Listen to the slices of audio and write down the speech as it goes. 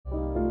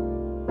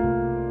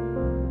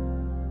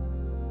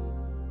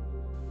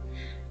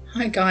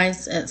Hi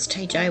guys, it's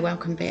TJ.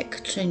 Welcome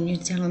back to New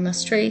Zealand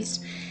Mysteries.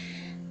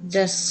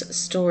 This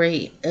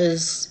story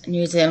is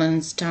New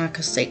Zealand's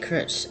darkest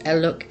secret, a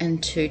look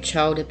into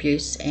child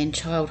abuse and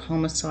child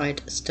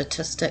homicide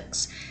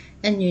statistics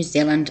in New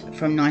Zealand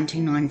from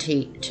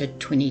 1990 to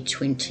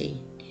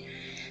 2020.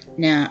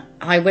 Now,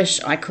 I wish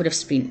I could have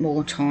spent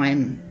more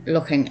time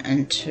looking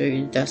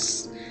into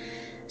this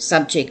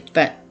subject,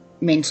 but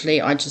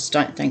mentally I just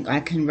don't think I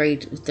can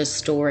read the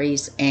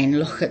stories and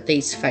look at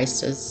these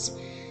faces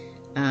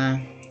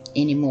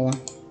anymore.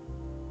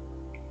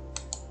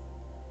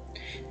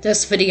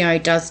 This video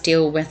does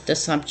deal with the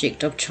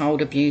subject of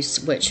child abuse,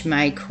 which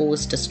may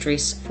cause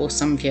distress for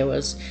some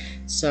viewers,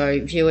 so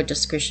viewer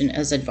discretion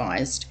is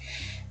advised.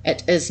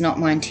 It is not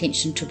my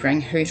intention to bring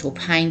hurt or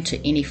pain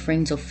to any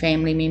friends or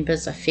family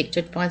members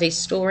affected by these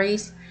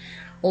stories.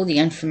 All the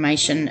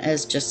information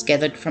is just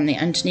gathered from the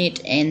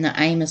internet, and the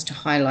aim is to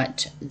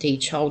highlight the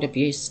child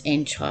abuse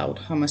and child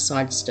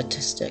homicide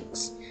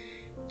statistics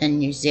in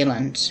New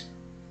Zealand.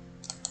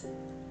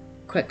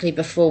 Quickly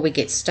before we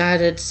get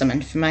started, some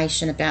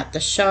information about the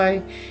show.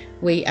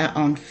 We are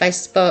on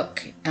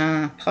Facebook,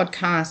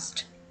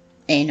 podcast,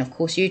 and of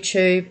course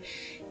YouTube.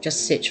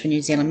 Just search for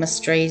New Zealand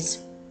Mysteries.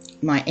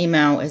 My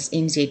email is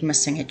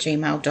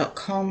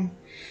nzmissing@gmail.com.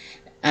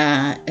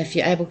 If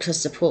you're able to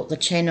support the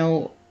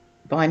channel,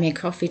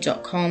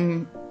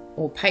 buymeacoffee.com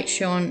or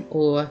Patreon,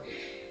 or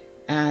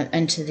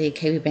into the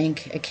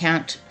KiwiBank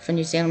account for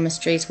New Zealand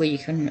Mysteries, where you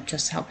can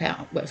just help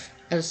out with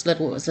as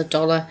little as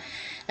 $1.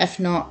 If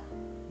not,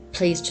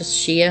 please just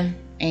share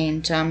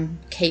and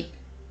keep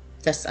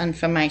this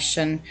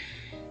information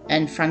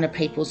in front of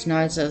people's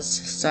noses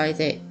so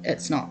that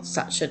it's not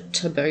such a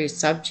taboo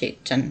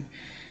subject and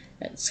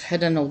it's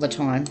hidden all the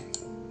time.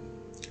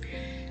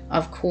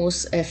 Of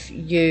course, if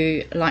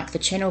you like the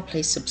channel,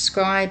 please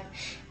subscribe.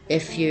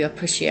 If you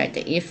appreciate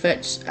the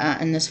effort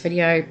in this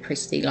video,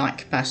 press the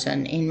like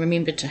button, and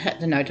remember to hit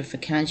the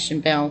notification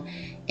bell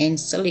and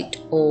select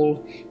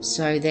all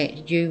so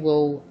that you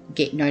will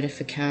get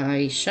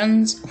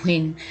notifications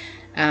when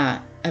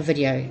a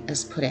video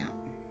is put out.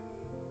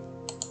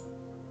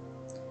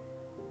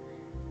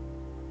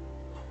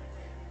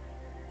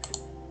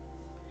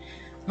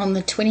 On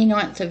the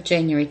 29th of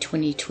January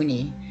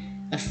 2020,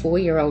 a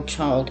 4-year-old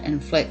child in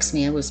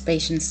Flaxmere was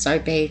beaten so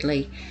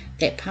badly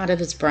that part of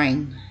his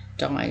brain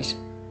died.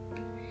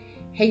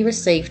 He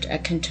received a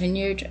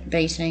continued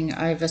beating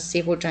over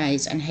several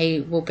days, and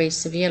he will be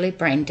severely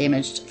brain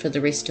damaged for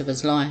the rest of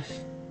his life.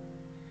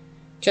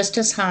 Just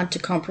as hard to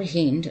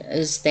comprehend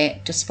is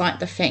that despite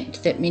the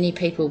fact that many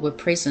people were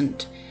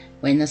present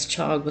when this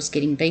child was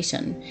getting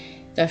beaten,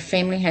 the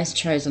family has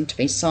chosen to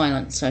be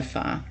silent so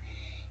far,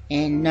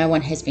 and no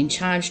one has been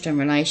charged in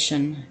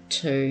relation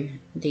to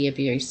the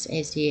abuse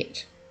as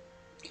yet.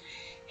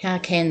 How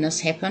can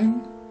this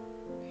happen?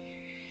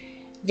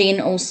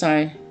 Then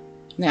also,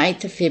 the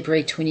 8th of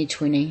February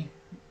 2020,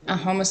 a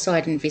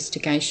homicide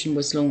investigation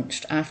was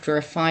launched after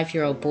a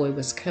 5-year-old boy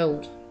was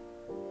killed.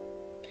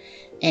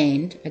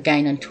 And,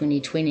 again in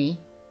 2020,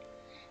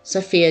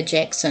 Sophia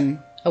Jackson,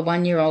 a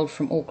 1-year-old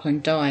from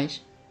Auckland, died.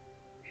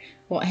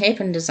 What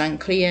happened is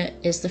unclear,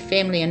 as the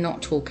family are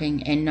not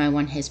talking and no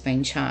one has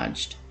been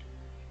charged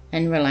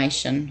in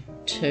relation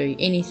to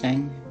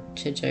anything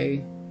to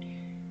do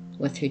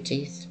with her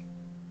death.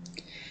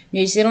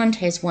 New Zealand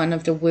has one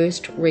of the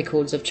worst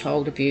records of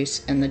child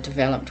abuse in the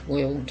developed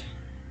world.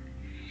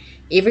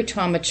 Every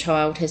time a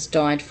child has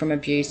died from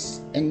abuse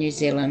in New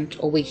Zealand,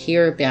 or we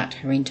hear about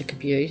horrendous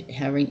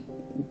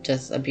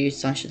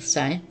abuse,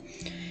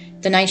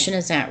 the nation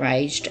is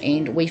outraged,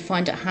 and we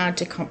find it hard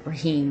to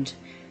comprehend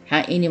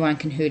how anyone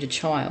can hurt a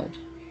child.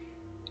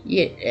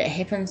 Yet it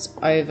happens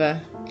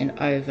over and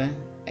over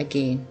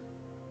again.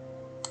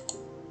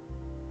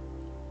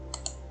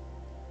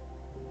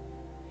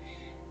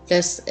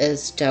 This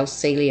is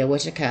Delcelia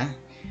Whitaker.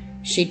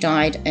 She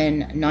died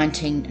in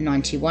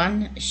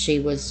 1991. She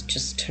was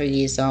just 2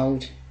 years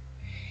old.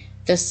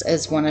 This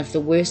is one of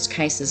the worst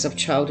cases of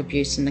child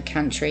abuse in the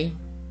country.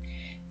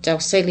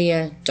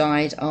 Delcelia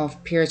died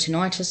of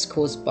peritonitis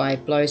caused by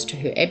blows to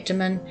her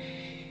abdomen.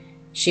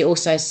 She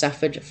also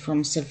suffered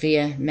from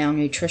severe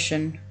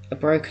malnutrition, a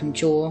broken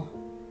jaw,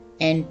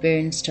 and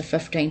burns to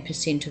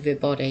 15% of her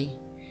body,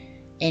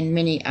 and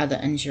many other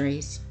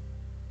injuries.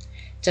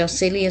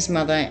 Delcelia's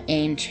mother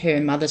and her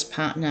mother's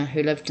partner,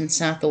 who lived in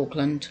South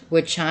Auckland,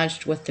 were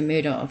charged with the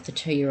murder of the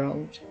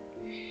 2-year-old.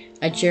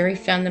 A jury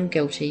found them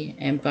guilty,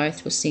 and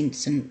both were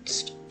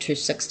sentenced to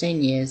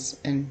 16 years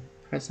in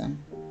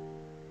prison.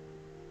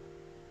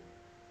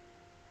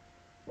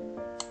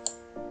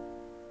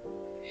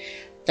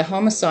 The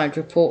homicide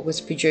report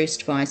was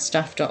produced by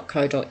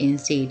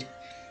stuff.co.nz.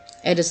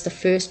 It is the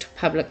first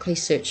publicly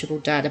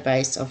searchable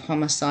database of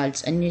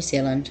homicides in New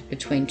Zealand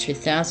between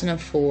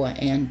 2004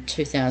 and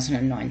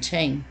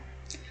 2019.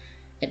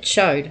 It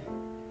showed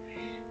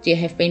there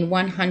have been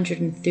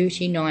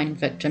 139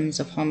 victims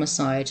of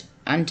homicide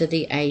under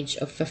the age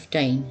of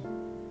 15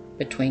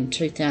 between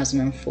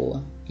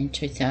 2004 and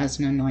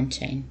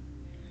 2019.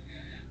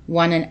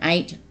 1 in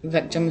 8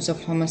 victims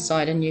of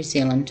homicide in New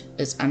Zealand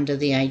is under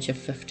the age of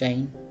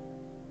 15.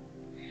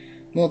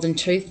 More than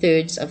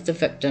 2/3 of the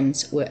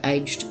victims were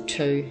aged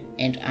 2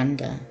 and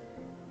under.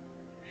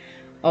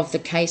 Of the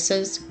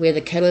cases where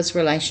the killer's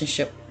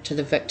relationship to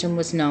the victim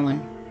was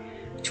known,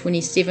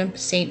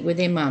 27% were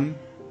their mum,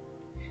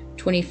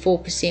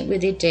 24% were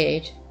their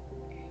dad,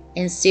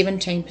 and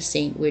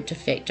 17% were de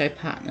facto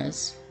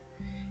partners.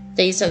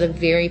 These are the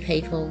very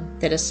people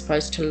that are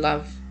supposed to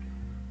love,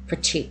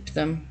 protect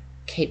them,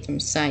 keep them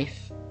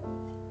safe.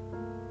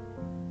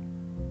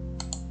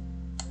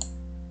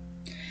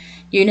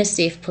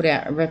 UNICEF put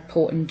out a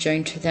report in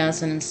June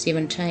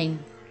 2017.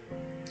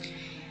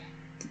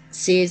 It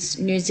says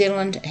New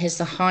Zealand has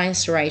the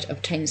highest rate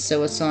of teen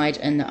suicide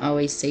in the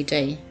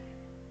OECD.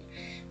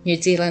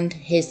 New Zealand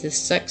has the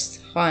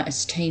 6th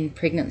highest teen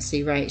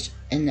pregnancy rate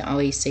in the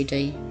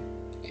OECD.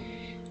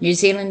 New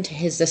Zealand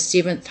has the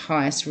 7th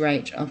highest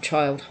rate of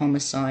child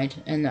homicide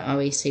in the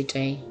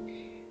OECD,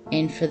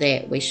 and for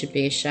that we should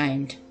be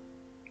ashamed.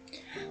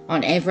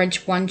 On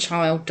average, 1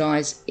 child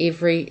dies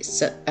every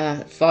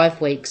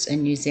 5 weeks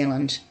in New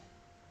Zealand.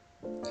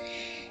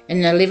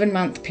 In an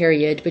 11-month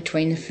period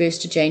between the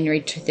 1st of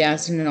January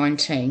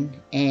 2019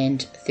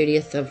 and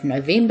 30th of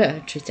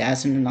November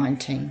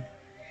 2019,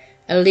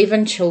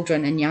 11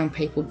 children and young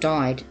people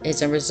died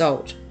as a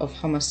result of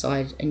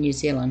homicide in New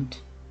Zealand.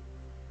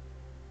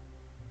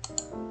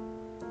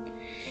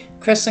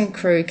 Chris and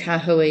Crew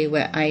Kahui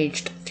were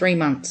aged 3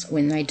 months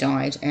when they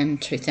died in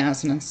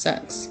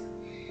 2006.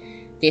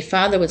 Their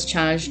father was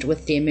charged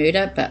with their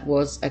murder but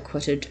was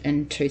acquitted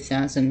in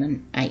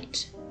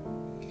 2008.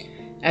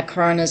 A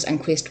coroner's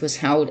inquest was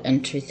held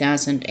in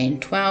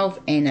 2012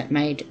 and it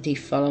made the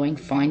following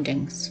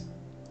findings.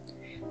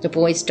 The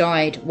boys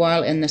died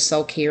while in the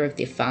sole care of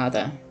their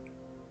father.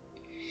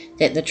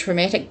 That the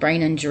traumatic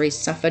brain injuries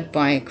suffered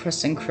by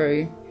Chris and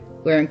Crew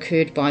were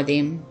incurred by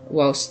them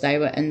whilst they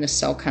were in the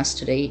sole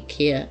custody,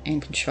 care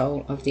and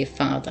control of their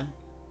father.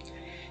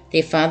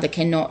 Their father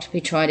cannot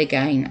be tried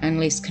again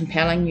unless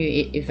compelling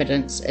new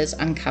evidence is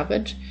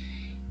uncovered,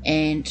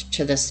 and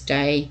to this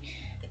day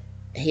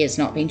he has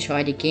not been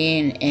tried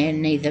again,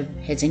 and neither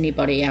has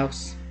anybody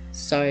else.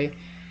 So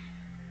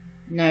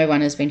no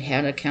one has been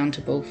held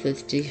accountable for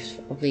the death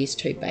of these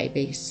 2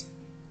 babies.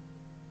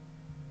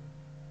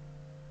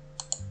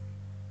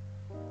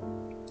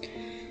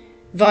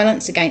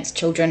 Violence against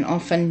children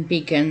often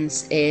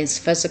begins as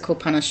physical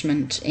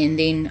punishment and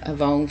then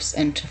evolves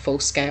into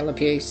full-scale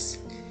abuse.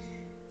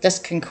 This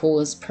can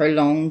cause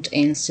prolonged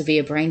and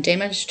severe brain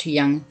damage to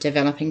young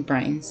developing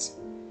brains.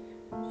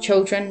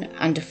 Children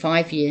under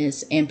 5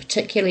 years, and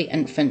particularly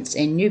infants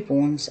and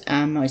newborns,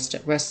 are most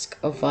at risk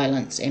of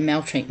violence and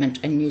maltreatment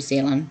in New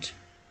Zealand.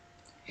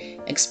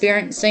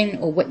 Experiencing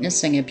or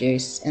witnessing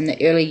abuse in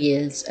the early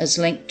years is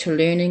linked to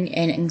learning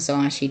and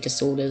anxiety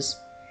disorders,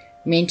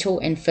 mental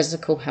and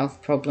physical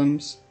health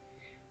problems,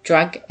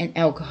 drug and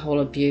alcohol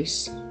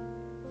abuse,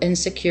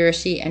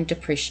 insecurity and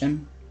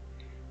depression,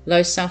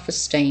 low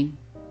self-esteem,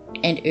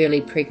 and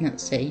early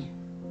pregnancy.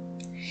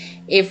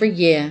 Every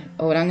year,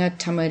 Oranga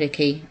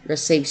Tamariki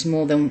receives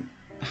more than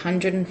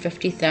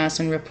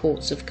 150,000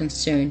 reports of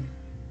concern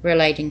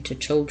relating to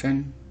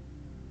children.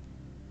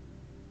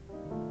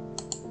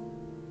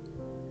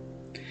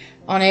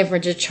 On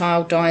average, a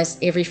child dies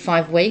every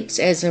 5 weeks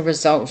as a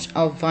result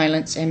of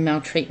violence and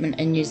maltreatment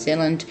in New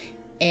Zealand,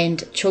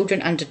 and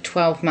children under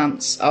 12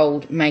 months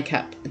old make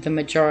up the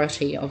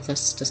majority of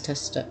this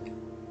statistic.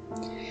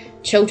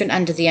 Children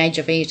under the age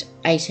of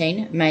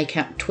 18 make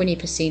up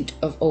 20%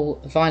 of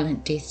all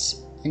violent deaths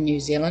in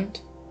New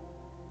Zealand.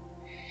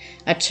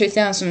 A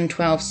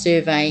 2012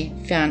 survey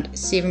found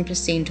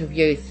 7% of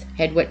youth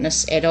had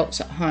witnessed adults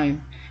at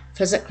home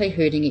physically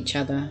hurting each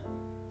other,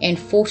 and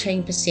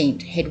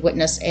 14% had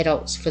witnessed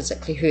adults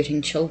physically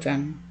hurting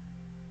children.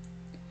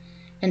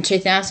 In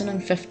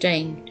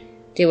 2015,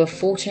 there were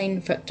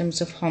 14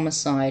 victims of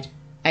homicide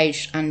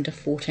aged under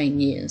 14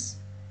 years.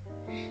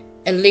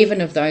 11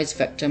 of those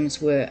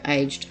victims were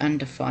aged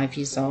under 5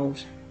 years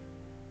old.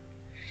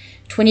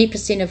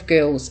 20% of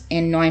girls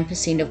and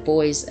 9% of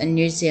boys in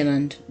New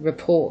Zealand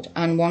report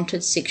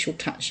unwanted sexual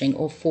touching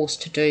or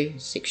forced to do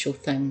sexual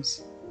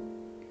things.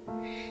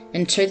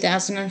 In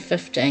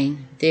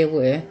 2015, there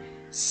were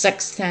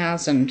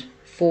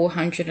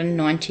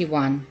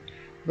 6,491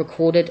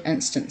 recorded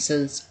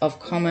instances of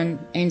common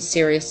and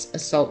serious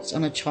assaults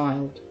on a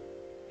child,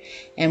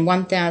 and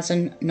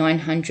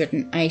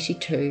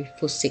 1,982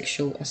 for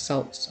sexual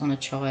assaults on a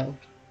child.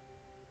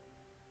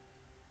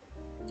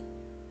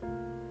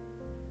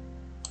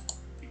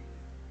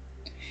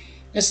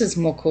 This is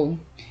Moko.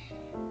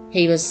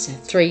 He was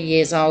 3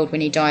 years old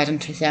when he died in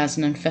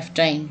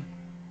 2015.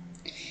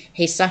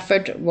 He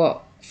suffered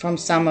from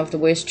some of the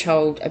worst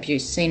child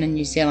abuse seen in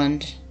New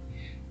Zealand.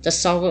 The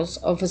soles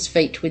of his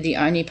feet were the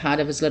only part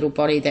of his little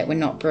body that were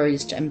not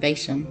bruised and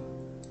beaten.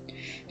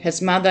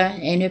 His mother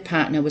and her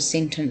partner were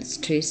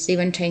sentenced to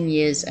 17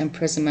 years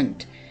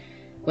imprisonment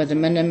with a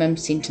minimum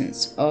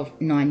sentence of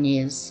 9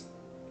 years,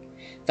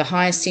 the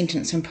highest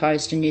sentence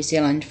imposed in New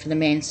Zealand for the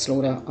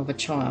manslaughter of a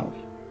child.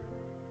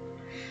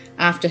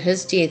 After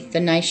his death, the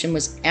nation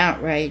was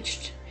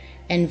outraged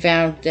and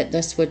vowed that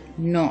this would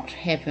not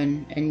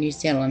happen in New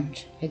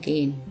Zealand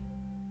again.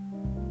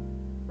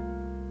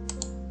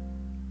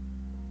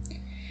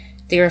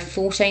 There are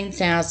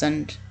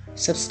 14,000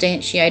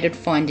 substantiated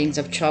findings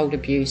of child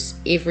abuse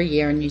every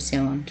year in New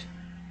Zealand.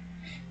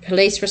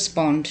 Police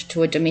respond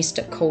to a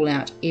domestic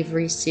call-out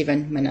every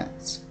 7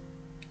 minutes.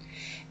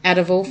 Out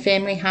of all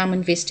family harm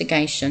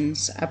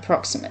investigations,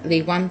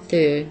 approximately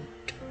 1/3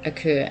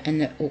 occur in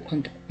the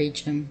Auckland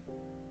region.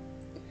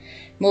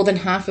 More than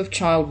half of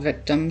child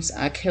victims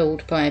are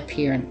killed by a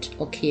parent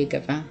or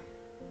caregiver.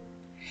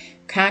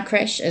 Car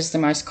crash is the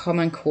most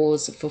common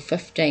cause for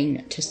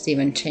 15 to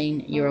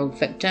 17-year-old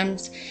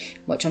victims,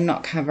 which I'm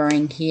not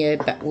covering here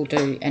but will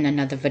do in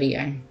another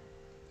video.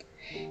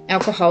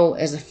 Alcohol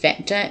is a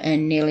factor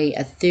in nearly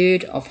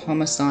 1/3 of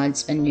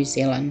homicides in New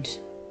Zealand.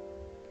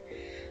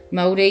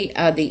 Māori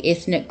are the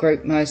ethnic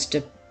group most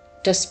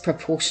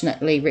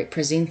disproportionately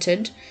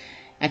represented,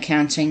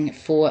 accounting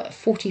for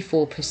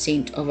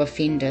 44% of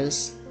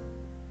offenders.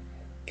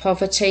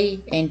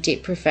 Poverty and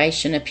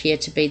deprivation appear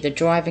to be the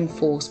driving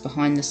force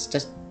behind the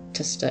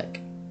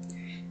statistic.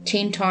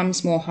 10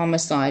 times more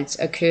homicides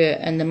occur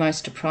in the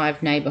most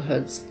deprived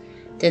neighbourhoods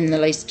than the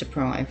least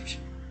deprived,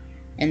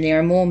 and there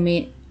are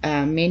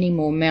many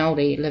more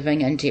Māori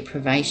living in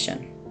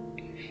deprivation.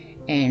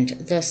 And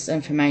this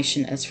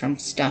information is from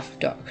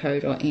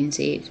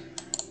stuff.co.nz.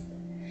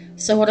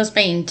 So what is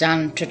being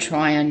done to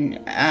try and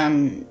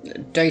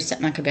do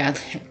something about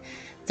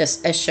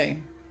this issue?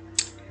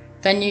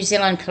 The New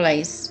Zealand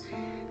Police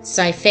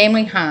say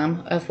family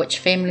harm, of which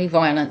family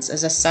violence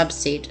is a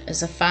subset,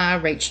 is a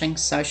far-reaching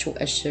social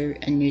issue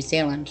in New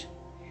Zealand.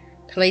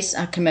 Police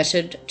are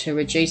committed to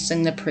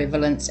reducing the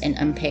prevalence and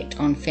impact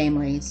on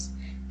families,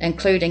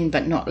 including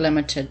but not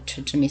limited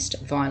to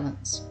domestic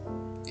violence.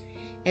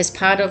 As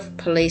part of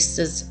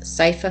Police's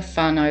Safer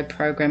Whānau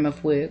program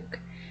of work,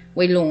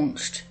 we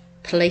launched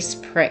Police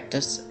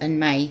Practice in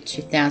May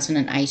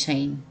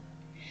 2018,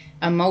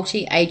 a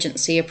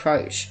multi-agency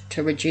approach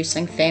to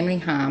reducing family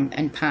harm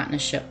in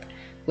partnership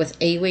with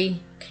iwi,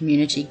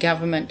 community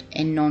government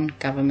and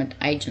non-government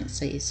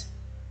agencies.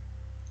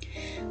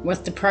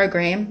 With the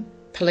program,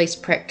 Police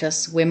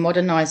Practice, we're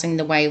modernising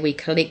the way we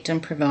collect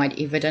and provide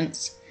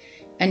evidence,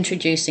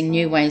 introducing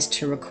new ways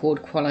to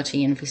record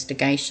quality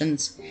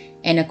investigations,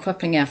 and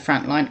equipping our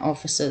frontline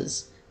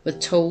officers with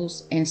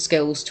tools and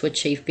skills to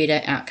achieve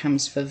better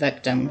outcomes for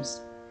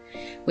victims.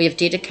 We have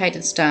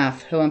dedicated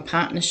staff who in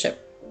partnership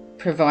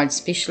provide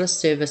specialist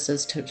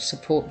services to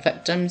support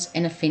victims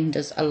and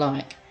offenders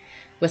alike,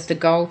 with the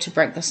goal to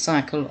break the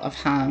cycle of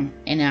harm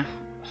in our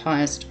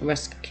highest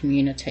risk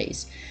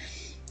communities.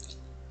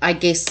 I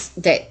guess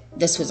that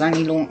this was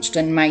only launched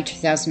in May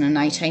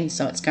 2018,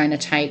 so it's going to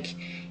take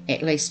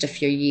at least a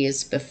few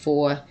years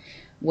before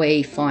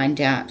we find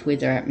out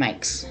whether it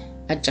makes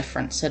a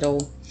difference at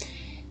all.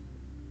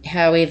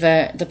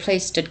 However, the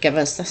police did give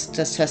us a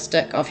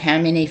statistic of how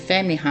many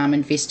family harm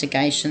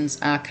investigations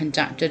are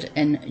conducted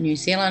in New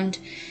Zealand.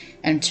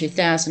 In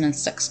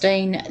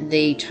 2016,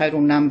 the total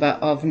number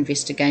of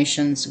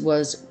investigations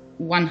was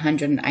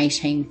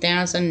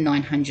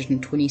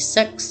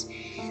 118,926.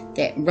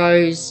 That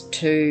rose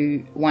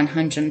to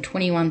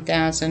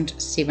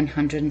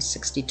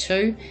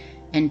 121,762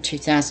 in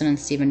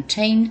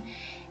 2017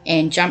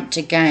 and jumped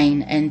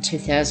again in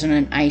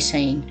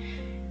 2018,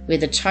 where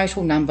the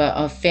total number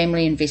of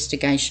family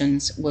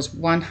investigations was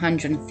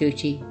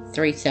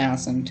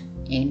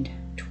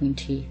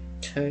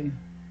 133,022.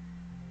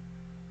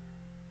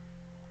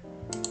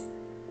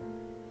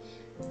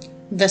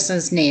 This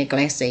is Nia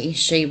Glassie.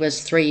 She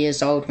was 3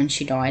 years old when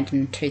she died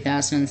in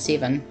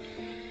 2007.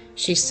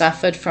 She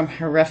suffered from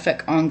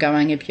horrific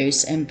ongoing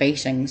abuse and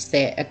beatings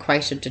that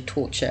equated to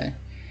torture.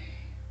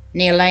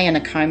 Nia lay in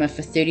a coma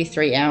for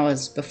 33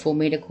 hours before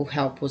medical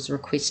help was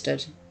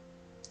requested.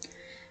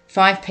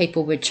 5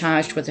 people were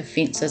charged with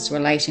offences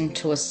relating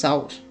to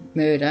assault,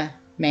 murder,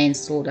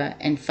 manslaughter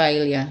and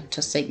failure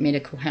to seek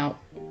medical help.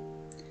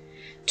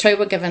 2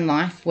 were given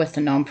life with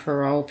a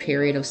non-parole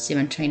period of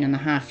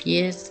 17.5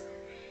 years.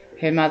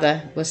 Her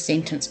mother was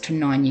sentenced to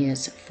 9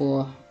 years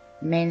for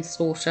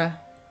manslaughter.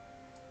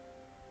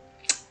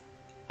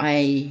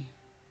 I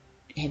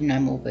have no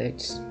more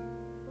words.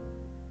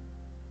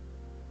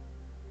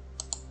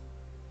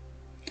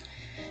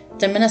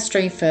 The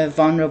Ministry for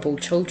Vulnerable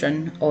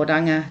Children,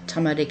 Oranga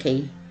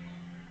Tamariki,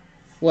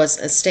 was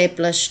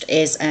established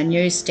as a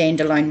new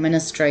standalone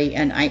ministry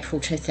in April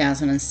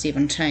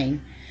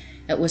 2017.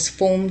 It was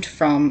formed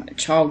from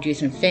Child,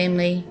 Youth and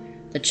Family,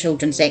 the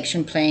Children's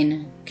Action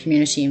Plan,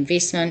 Community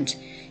Investment,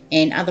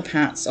 and other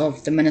parts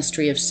of the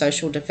Ministry of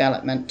Social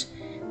Development,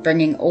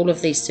 bringing all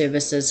of these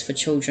services for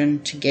children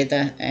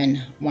together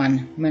in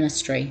one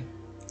ministry.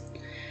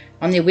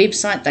 On their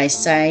website they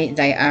say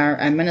they are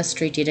a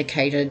ministry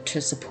dedicated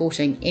to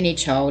supporting any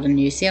child in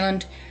New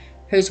Zealand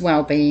whose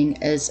well-being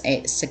is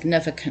at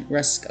significant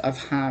risk of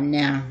harm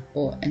now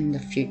or in the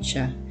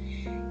future.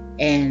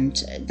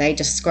 And they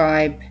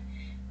describe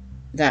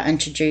they're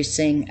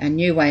introducing a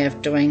new way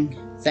of doing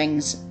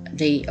things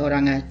the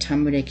Oranga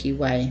Tamariki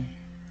way.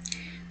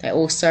 They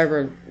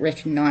also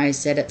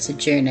recognise that it's a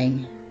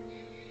journey.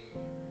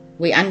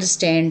 We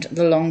understand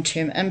the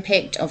long-term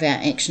impact of our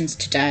actions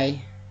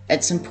today.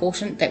 It's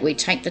important that we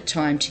take the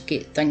time to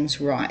get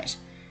things right.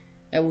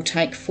 It will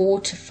take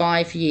 4 to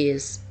 5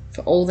 years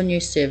for all the new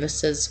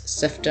services,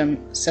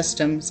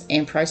 systems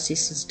and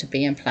processes to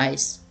be in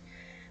place.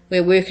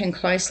 We're working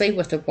closely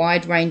with a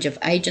wide range of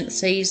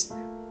agencies,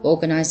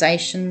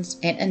 organisations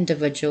and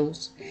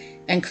individuals,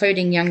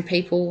 including young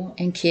people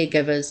and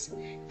caregivers,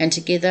 and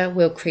together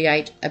we'll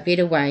create a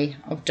better way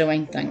of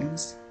doing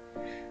things.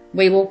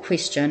 We will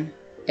question,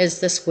 is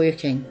this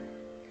working?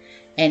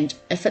 And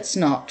if it's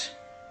not,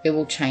 we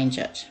will change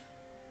it.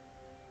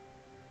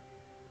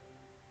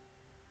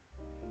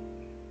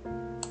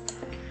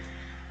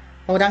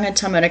 Oranga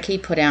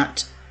Tamariki put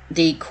out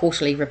the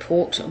quarterly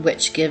report,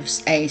 which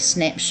gives a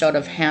snapshot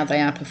of how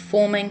they are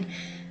performing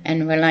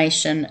in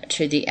relation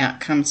to the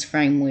outcomes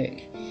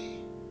framework.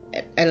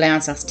 It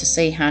allows us to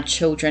see how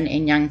children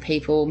and young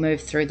people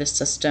move through the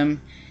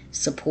system,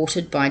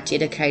 supported by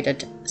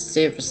dedicated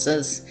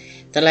services.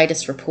 The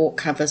latest report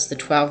covers the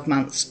 12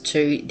 months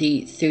to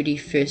the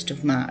 31st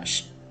of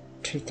March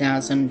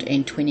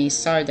 2020,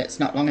 so that's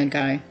not long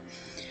ago.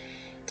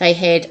 They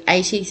had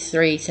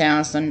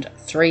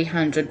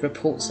 83,300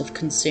 reports of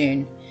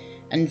concern,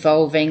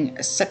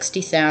 involving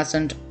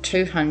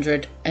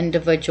 60,200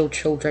 individual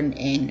children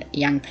and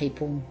young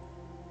people.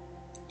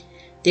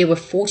 There were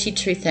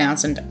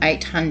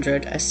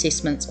 42,800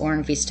 assessments or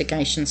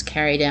investigations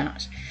carried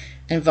out,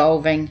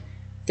 involving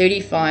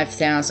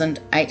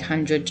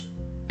 35,800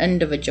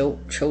 individual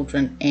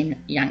children and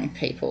young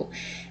people.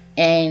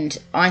 And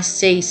I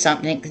see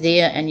something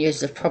there, and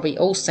you've probably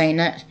all seen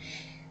it.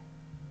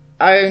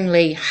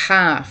 Only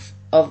half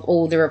of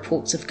all the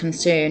reports of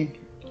concern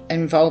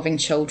involving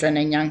children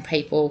and young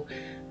people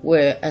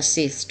were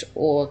assessed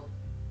or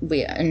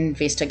where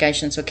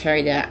investigations were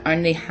carried out.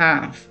 Only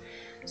half.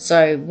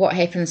 So what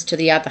happens to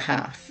the other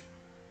half?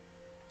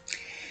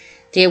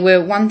 There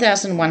were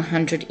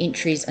 1,100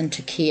 entries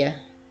into care.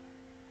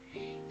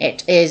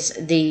 As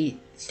the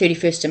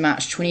 31st of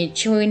March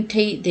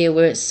 2020, there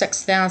were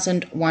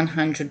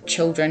 6,100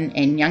 children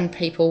and young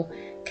people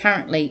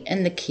currently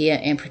in the care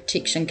and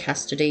protection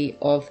custody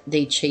of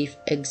the Chief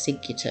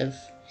Executive.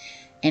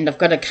 And I've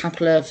got a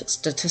couple of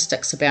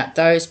statistics about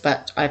those,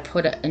 but I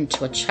put it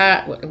into a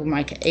chart, which will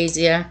make it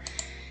easier.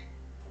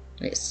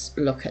 Let's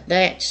look at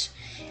that.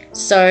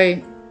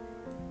 So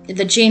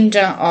the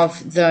gender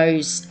of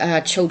those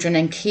children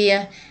in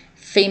care: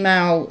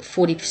 female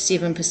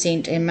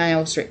 47% and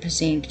males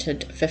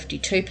represented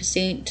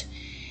 52%.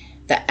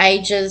 The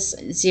ages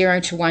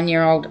 0 to 1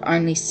 year old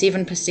only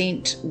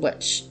 7%,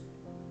 which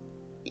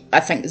I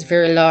think is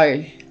very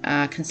low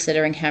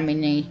considering how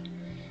many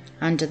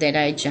under that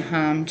age are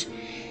harmed.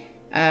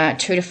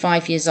 2 to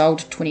 5 years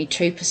old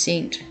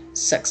 22%,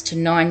 6 to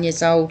 9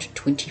 years old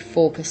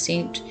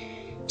 24%,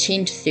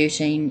 10 to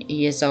 13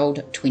 years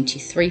old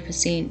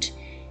 23%,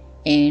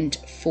 and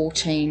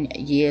 14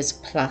 years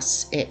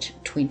plus at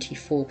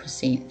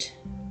 24%.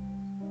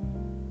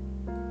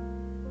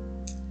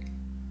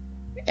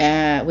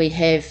 We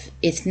have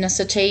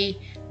ethnicity: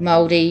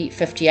 Māori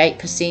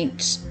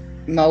 58%,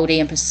 Māori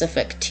and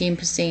Pacific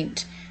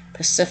 10%,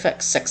 Pacific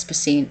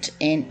 6%,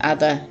 and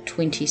other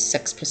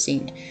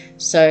 26%.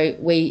 So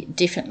we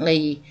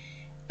definitely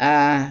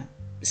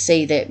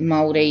see that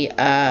Māori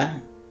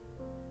are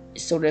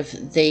sort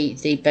of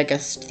the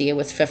biggest there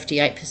with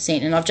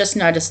 58%. And I've just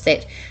noticed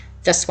that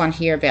this one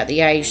here about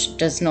the age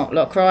does not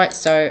look right,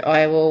 so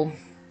I will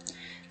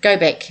go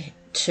back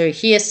to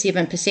here.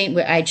 7%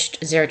 were aged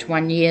 0 to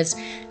 1 years,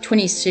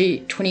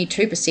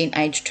 22%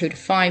 aged 2 to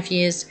 5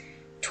 years,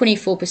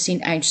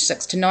 24% aged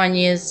 6 to 9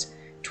 years,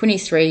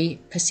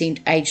 23%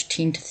 aged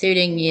 10 to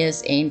 13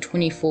 years, and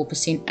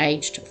 24%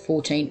 aged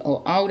 14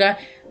 or older.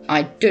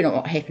 I do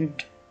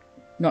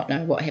not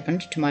know what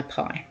happened to my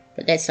pie,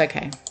 but that's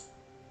okay.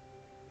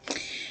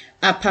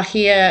 A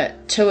Pahia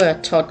Tua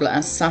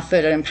toddler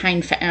suffered in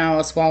pain for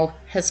hours while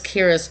his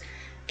carers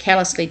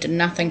callously did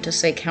nothing to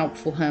seek help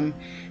for him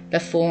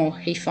before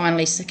he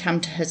finally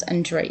succumbed to his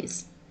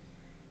injuries.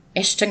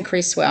 Ashton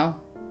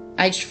Cresswell,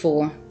 aged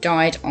 4,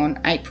 died on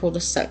April the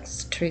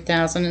 6th,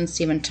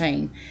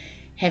 2017,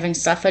 having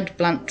suffered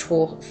blunt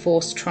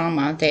force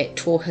trauma that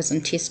tore his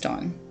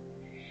intestine.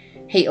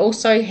 He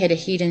also had a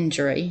head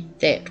injury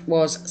that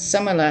was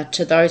similar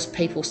to those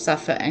people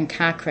suffer in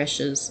car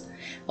crashes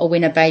or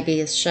when a baby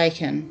is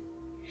shaken.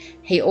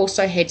 He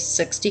also had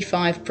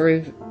 65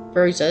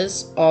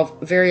 bruises of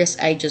various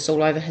ages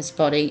all over his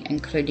body,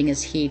 including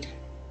his head.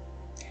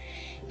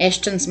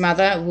 Ashton's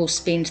mother will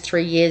spend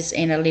 3 years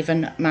and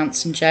 11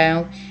 months in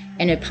jail,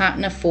 and her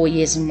partner 4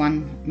 years and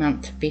 1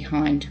 month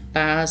behind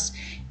bars,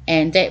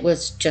 and that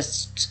was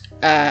just,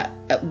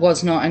 it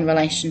was not in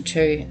relation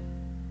to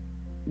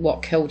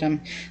what killed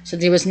him. So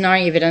there was no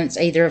evidence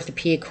either of the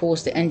pair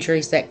caused the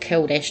injuries that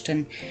killed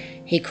Ashton.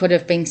 He could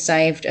have been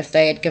saved if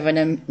they had given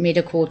him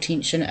medical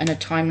attention in a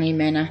timely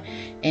manner,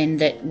 and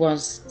that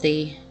was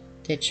the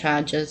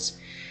charges.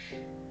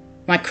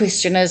 My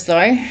question is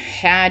though,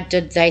 how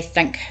did they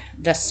think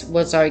this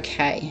was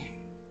okay?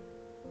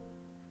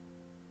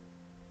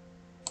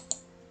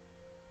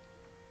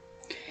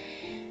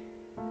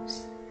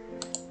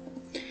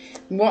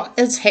 What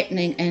is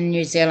happening in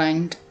New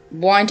Zealand?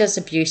 Why does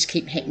abuse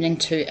keep happening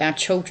to our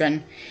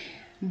children?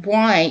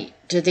 Why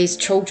do these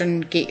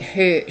children get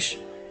hurt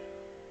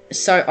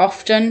so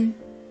often?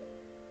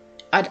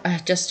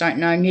 I just don't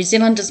know. New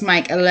Zealanders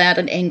make a loud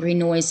and angry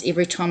noise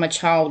every time a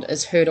child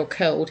is hurt or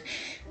killed.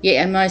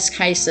 Yet in most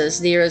cases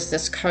there is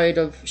this code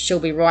of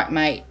she'll be right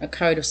mate, a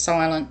code of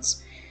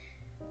silence.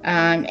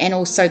 And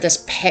also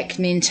this pack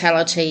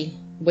mentality.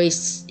 We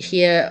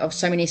hear of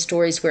so many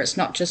stories where it's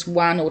not just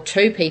one or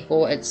two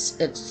people, it's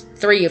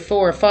 3 or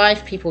 4 or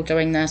 5 people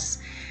doing this.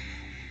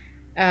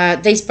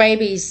 These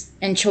babies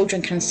and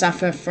children can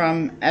suffer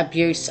from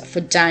abuse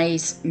for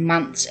days,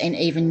 months and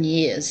even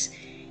years,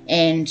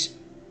 and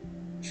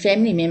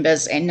family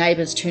members and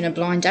neighbours turn a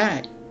blind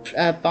eye,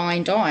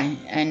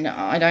 and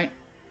I don't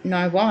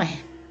know why.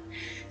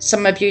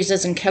 Some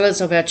abusers and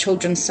killers of our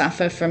children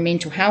suffer from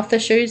mental health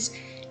issues.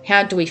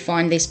 How do we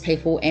find these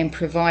people and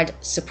provide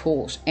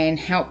support and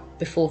help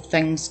before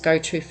things go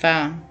too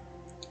far?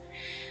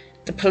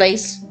 The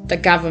police, the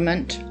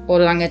government,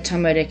 Oranga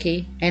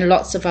Tamariki, and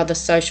lots of other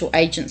social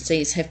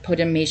agencies have put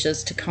in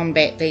measures to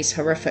combat these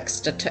horrific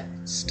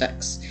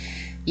statistics,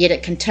 yet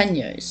it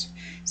continues.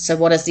 So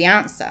what is the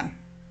answer?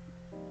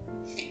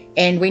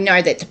 And we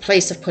know that the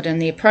police have put in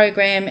their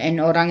program and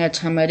Oranga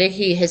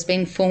Tamariki has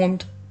been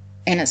formed,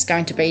 and it's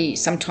going to be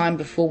some time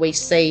before we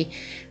see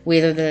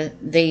whether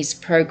these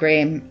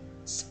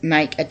programs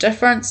make a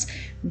difference.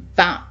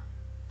 But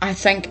I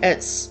think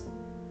it's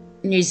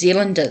New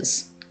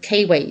Zealanders,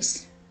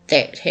 Kiwis,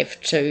 that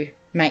have to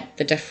make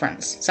the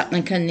difference,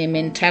 something in their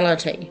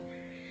mentality.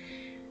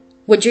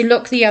 Would you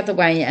look the other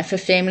way if a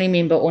family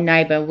member or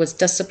neighbour was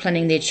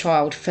disciplining their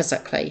child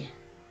physically?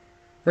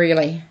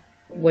 Really,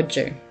 would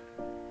you?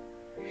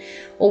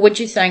 Or would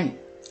you think,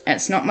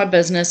 it's not my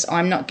business,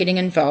 I'm not getting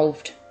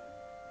involved,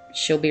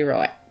 she'll be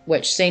right,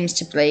 which seems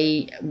to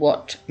be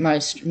what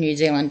most New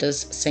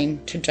Zealanders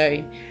seem to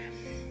do.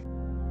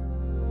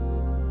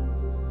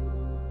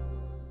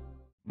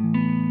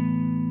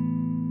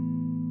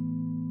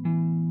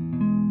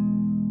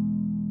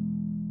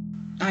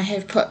 I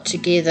have put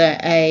together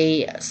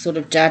a sort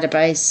of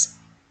database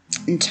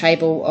and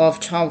table of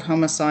child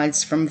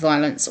homicides from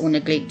violence or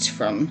neglect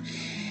from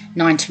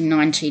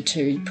 1990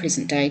 to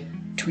present day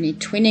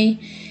 2020.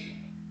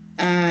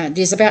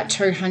 There's about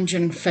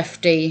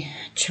 250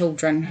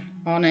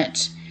 children on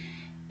it.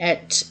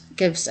 It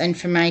gives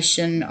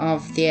information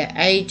of their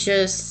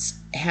ages,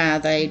 how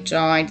they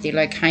died, their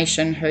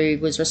location, who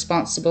was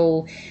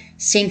responsible,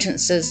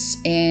 sentences,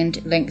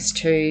 and links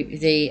to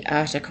the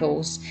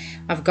articles.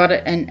 I've got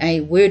it in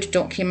a Word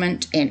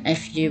document, and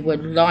if you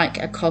would like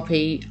a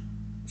copy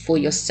for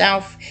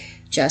yourself,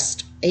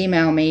 just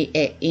email me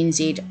at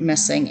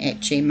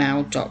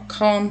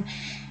nzmissing@gmail.com.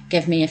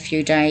 Give me a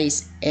few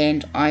days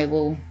and I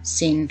will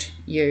send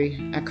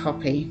you a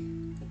copy.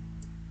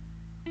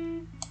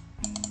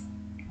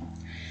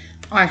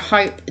 I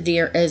hope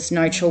there is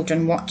no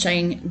children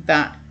watching,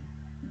 but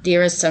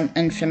there is some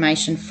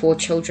information for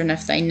children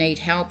if they need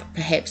help.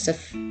 Perhaps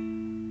if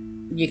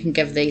you can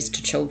give these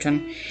to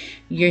children.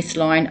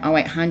 Youthline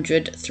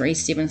 0800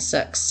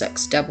 376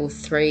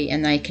 633,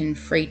 and they can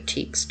free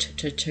text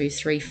to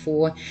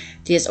 234.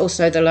 There's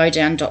also the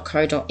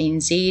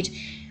lowdown.co.nz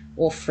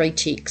or free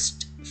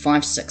text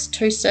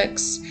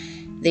 5626.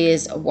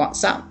 There's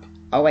WhatsApp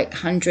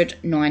 0800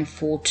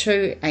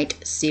 942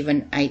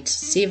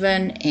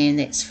 8787, and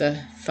that's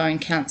for phone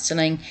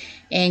counselling,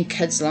 and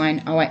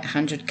Kidsline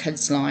 0800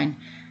 Kidsline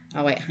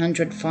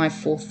 0800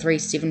 543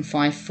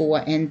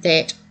 754, and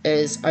that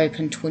is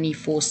open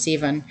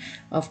 24/7.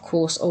 Of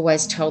course,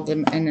 always tell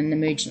them in an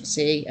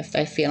emergency if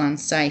they feel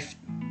unsafe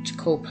to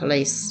call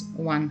police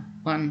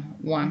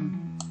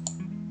 111.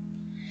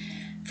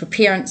 For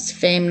parents,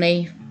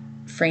 family,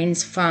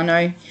 friends,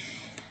 whānau,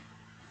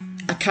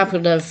 a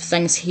couple of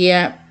things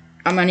here.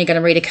 I'm only going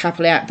to read a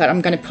couple out, but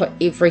I'm going to put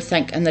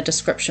everything in the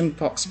description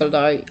box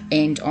below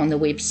and on the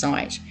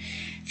website.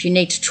 If you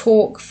need to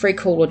talk, free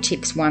call or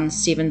text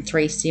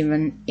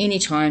 1737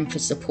 anytime for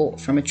support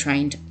from a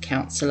trained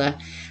counsellor.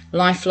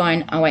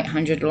 Lifeline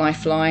 0800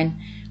 Lifeline,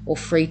 or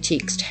free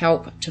text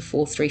help to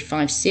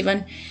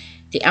 4357.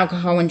 The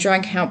Alcohol and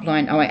Drug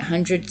Helpline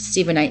 0800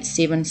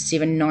 787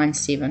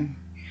 797.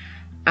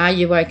 Are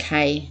You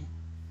OK?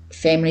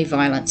 Family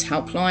Violence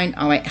Helpline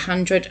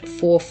 0800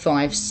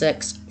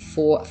 456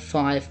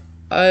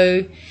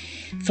 450.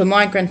 For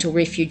migrant or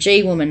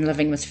refugee women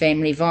living with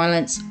family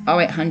violence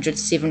 0800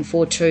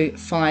 742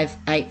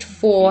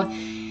 584.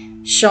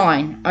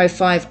 Shine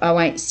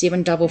 0508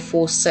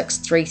 744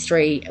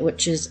 633,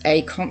 which is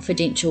a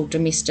confidential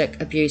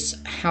domestic abuse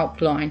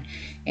helpline,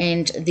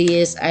 and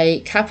there's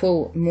a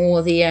couple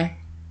more there.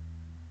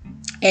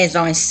 As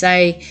I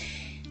say,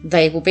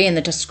 they will be in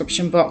the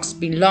description box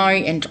below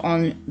and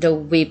on the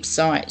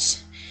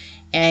website.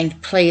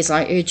 And please,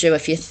 I urge you,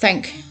 if you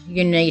think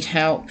you need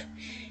help,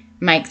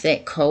 make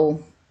that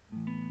call.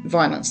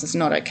 violence is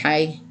not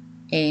okay,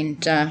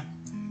 and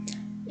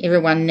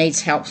everyone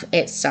needs help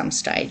at some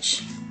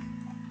stage.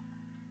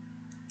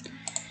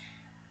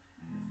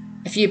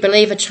 If you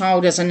believe a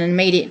child is in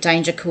immediate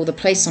danger, call the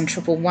police on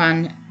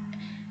 111,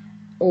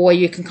 or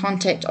you can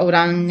contact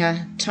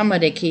Oranga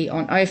Tamariki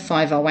on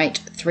 0508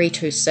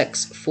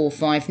 326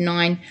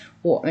 459,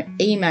 or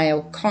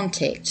email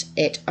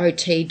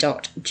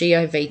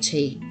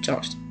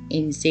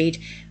contact@ot.govt.nz.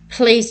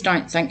 Please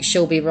don't think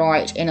she'll be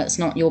right and it's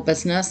not your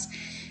business.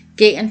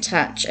 Get in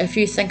touch if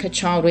you think a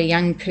child or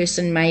young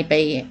person may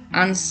be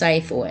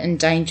unsafe or in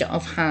danger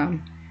of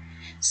harm,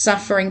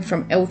 suffering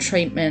from ill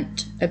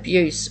treatment,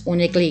 abuse or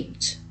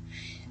neglect.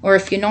 Or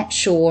if you're not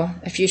sure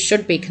if you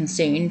should be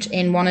concerned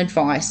and want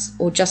advice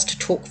or just to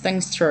talk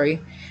things through,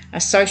 a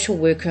social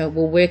worker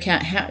will work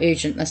out how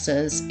urgent this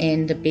is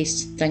and the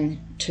best thing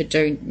to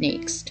do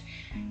next.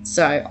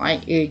 So I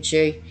urge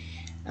you,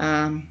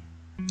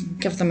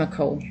 give them a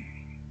call.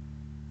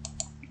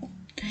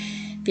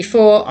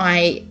 Before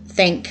I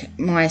thank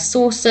my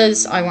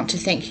sources, I want to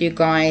thank you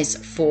guys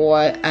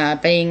for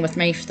being with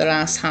me for the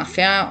last half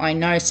hour. I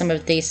know some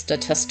of these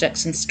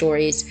statistics and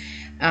stories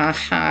are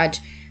hard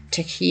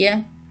to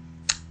hear.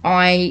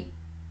 I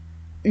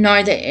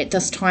know that at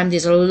this time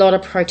there's a lot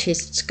of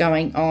protests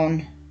going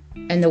on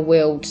in the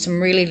world,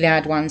 some really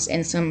loud ones,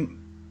 and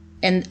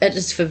it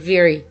is for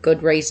very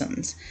good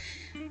reasons.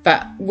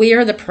 But where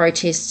are the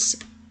protests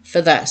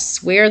for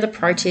this? Where are the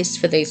protests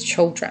for these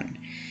children?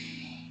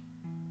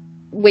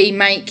 We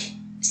make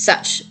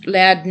such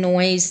loud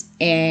noise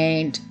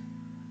and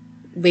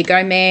we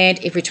go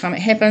mad every time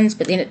it happens,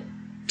 but then it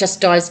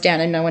just dies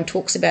down and no one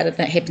talks about it,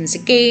 and it happens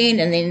again,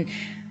 and then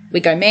we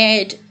go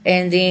mad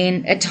and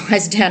then it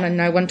dies down and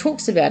no one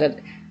talks about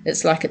it.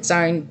 It's like its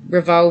own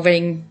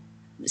revolving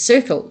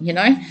circle, you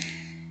know.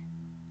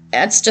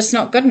 It's just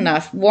not good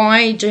enough.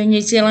 Why do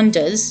New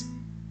Zealanders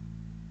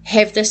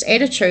have this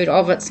attitude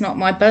of it's not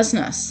my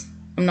business,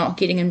 I'm not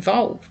getting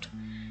involved,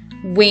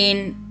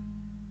 when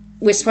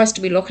we're supposed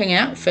to be looking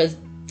out for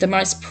the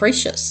most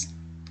precious,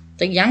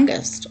 the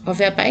youngest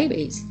of our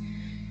babies,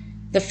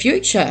 the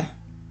future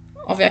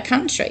of our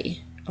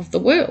country, of the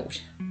world?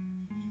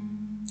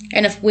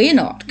 And if we're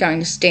not going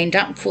to stand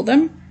up for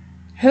them,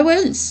 who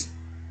is?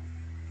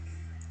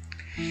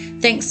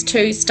 Thanks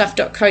to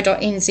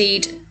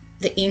stuff.co.nz,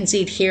 the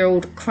NZ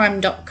Herald,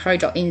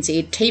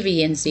 crime.co.nz,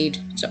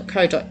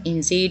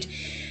 tvnz.co.nz,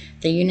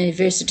 the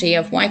University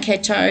of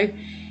Waikato,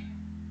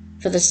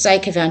 For the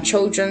Sake of Our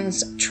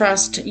Children's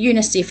Trust,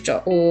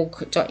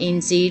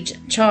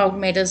 unicef.org.nz,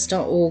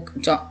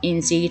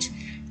 childmatters.org.nz,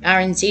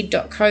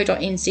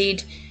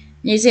 rnz.co.nz,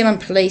 New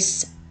Zealand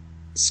Police,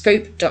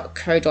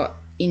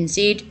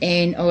 scoop.co.nz,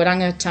 and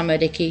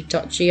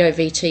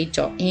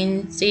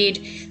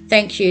orangatamariki.govt.nz.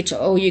 Thank you to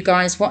all you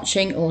guys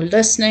watching or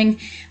listening.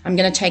 I'm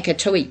going to take a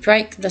 2-week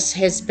break. This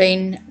has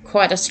been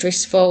quite a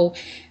stressful,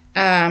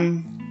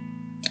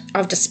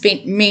 I've just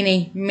spent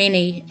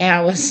many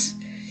hours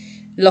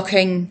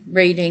looking,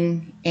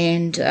 reading,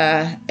 and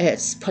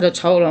it's put a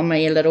toll on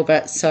me a little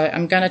bit. So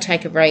I'm going to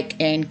take a break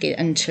and get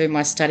into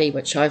my study,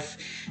 which I've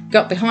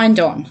got behind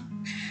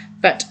on.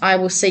 But I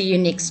will see you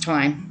next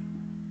time.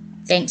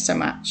 Thanks so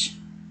much.